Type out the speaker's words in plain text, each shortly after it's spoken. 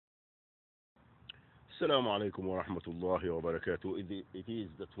Assalamu alaikum wa rahmatullahi wa barakatuh. It is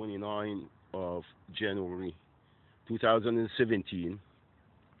the 29th of January 2017,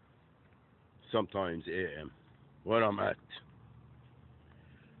 sometimes AM, where I'm at.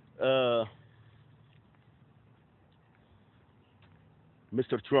 Uh,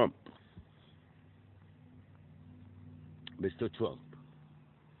 Mr. Trump. Mr. Trump.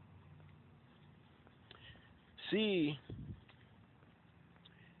 See,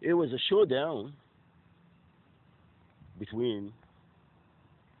 it was a showdown between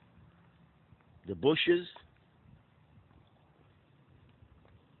the Bushes,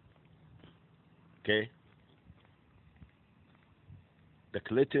 okay, the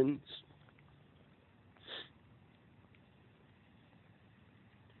Clintons,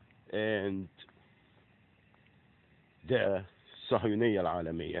 and the صهيونية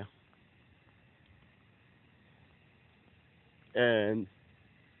العالمية, and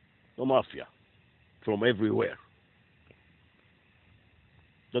the mafia from everywhere.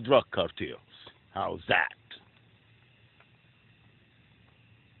 The drug cartels. How's that?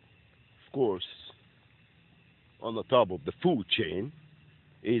 Of course, on the top of the food chain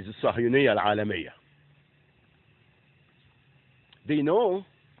is the الصهيونية العالمية. They know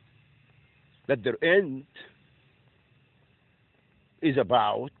that their end is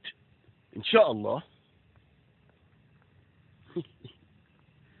about, inshallah,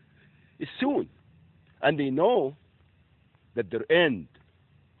 is soon. And they know that their end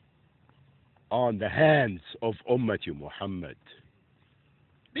on the hands of Ummati Muhammad.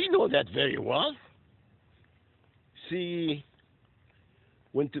 They know that very well. See,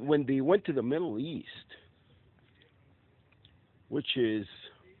 when they went to the Middle East, which is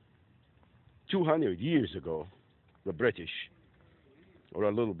 200 years ago, the British, or a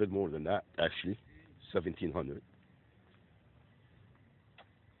little bit more than that, actually, 1700,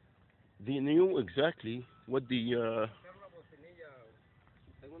 they knew exactly what they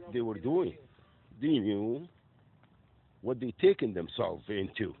were doing. They knew what they taken themselves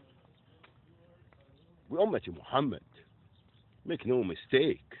into. We Ummati Muhammad, make no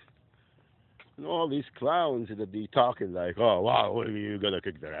mistake. And all these clowns that they talking like, oh wow, you're gonna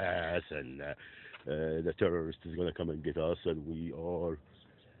kick their ass, and the terrorist is gonna come and get us, and we are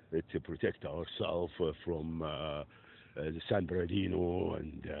to protect ourselves from the San Bernardino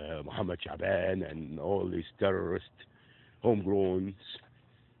and Muhammad Shaban and all these terrorists, homegrowns.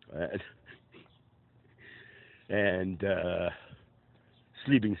 And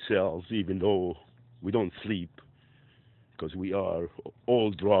sleeping cells, even though we don't sleep because we are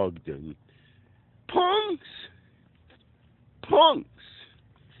all drugged and punks,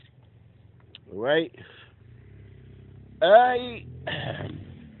 right?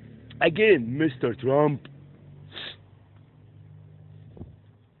 Again, Mr. Trump,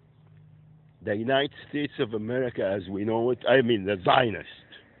 the United States of America as we know it, I mean the Zionist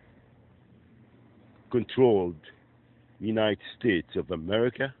controlled United States of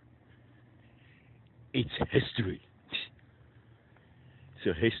America, it's history. It's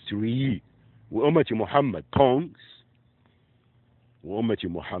a history. وأمة Muhammad punks, وأمة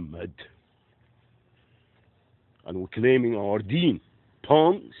Muhammad, and we're claiming our deen,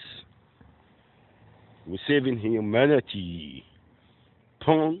 punks. We're saving humanity,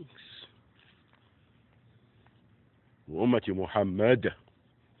 punks. وأمة Muhammad.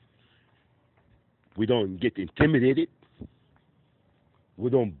 We don't get intimidated. We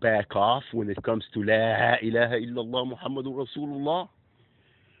don't back off when it comes to La ilaha illallah Muhammadur Rasulullah.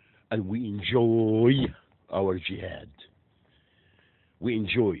 And we enjoy our jihad. We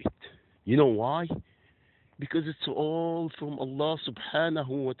enjoy it. You know why? Because it's all from Allah subhanahu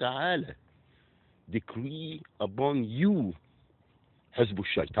wa ta'ala. Decree upon you, Hizb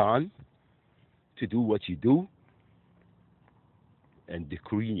shaitan, to do what you do, and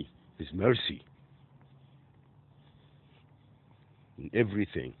decree His mercy in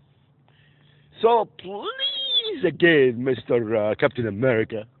everything. So please again, Mr. Captain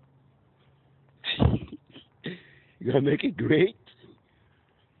America, you're gonna make it great.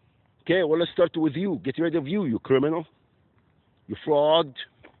 Okay, well, let's start with you. Get rid of you, you criminal, you fraud.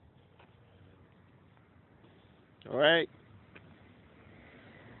 All right.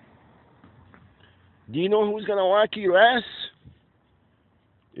 Do you know who's gonna whack your ass?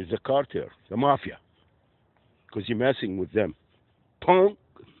 Is the cartel, the mafia, because you're messing with them. Punk.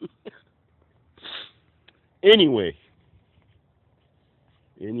 Anyway,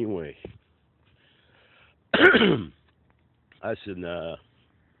 as in the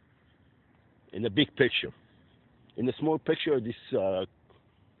big picture, in the small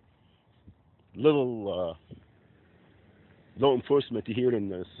law enforcement here in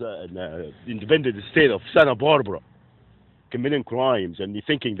the independent state of Santa Barbara committing crimes and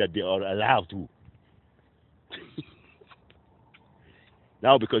thinking that they are allowed to.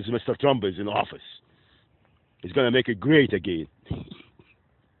 Now, because Mr. Trump is in office, he's going to make it great again.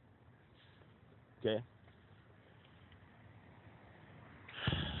 Okay?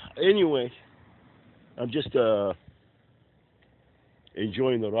 Anyway, I'm just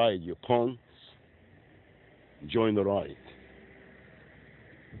enjoying the ride, you punks. Enjoying the ride.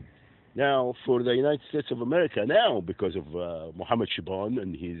 Now, for the United States of America, now, because of Mohammed Shaban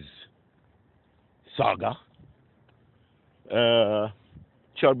and his saga,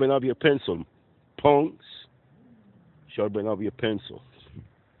 sharpen up your pencil, punks. Sharpen up your pencil.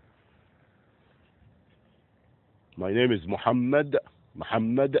 My name is Muhammad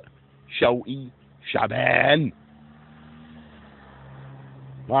Shawi Shaban.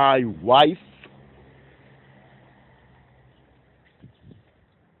 My wife,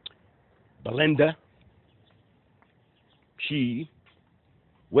 Belinda, she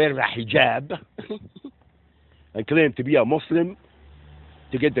wear a hijab and claim to be a Muslim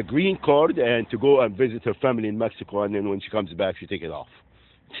to get the green card and to go and visit her family in Mexico, and then when she comes back, she take it off.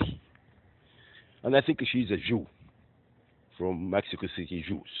 And I think she's a Jew from Mexico City,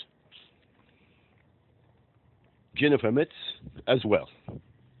 Jews. Jennifer Mitz as well.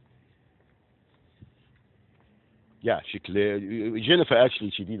 Yeah, Jennifer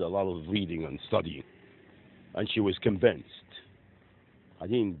actually, she did a lot of reading and studying, and she was convinced. I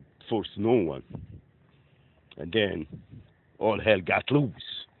didn't force no one. And then all hell got loose.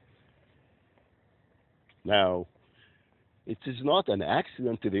 Now, it is not an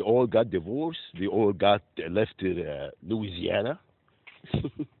accident that they all got divorced. They all got left to Louisiana.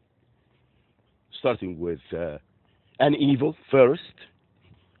 Starting with an evil first.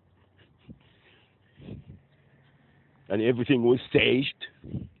 And everything was staged.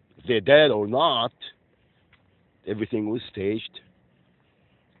 If they're dead or not, everything was staged.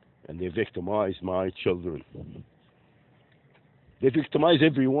 And they victimized my children. They victimized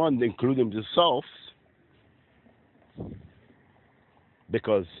everyone, including themselves.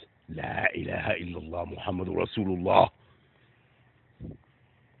 Because La ilaha illallah Muhammadur Rasulullah.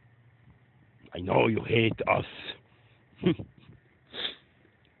 I know you hate us.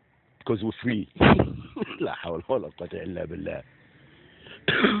 Because we're free. لا حول ولا قوة إلا بالله.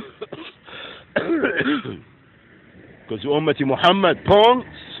 Because Ummati Muhammad, punks.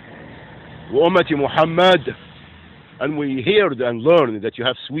 Ummati Muhammad. And we heard and learned that you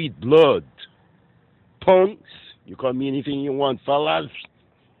have sweet blood. Punks. You call me anything you want, fellas.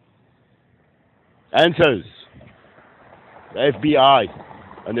 Answers. The FBI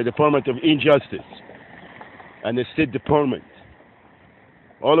and the Department of Injustice and the State Department.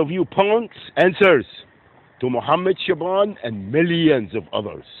 All of you punks, answers to Mohammed Shaban and millions of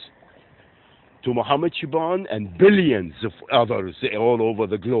others. To Mohammed Shaban and billions of others all over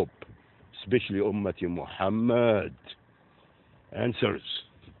the globe. Especially Ummati Muhammad. Answers.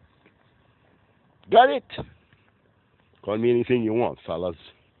 Got it? Call me anything you want, fellas.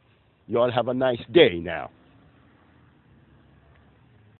 You all have a nice day now.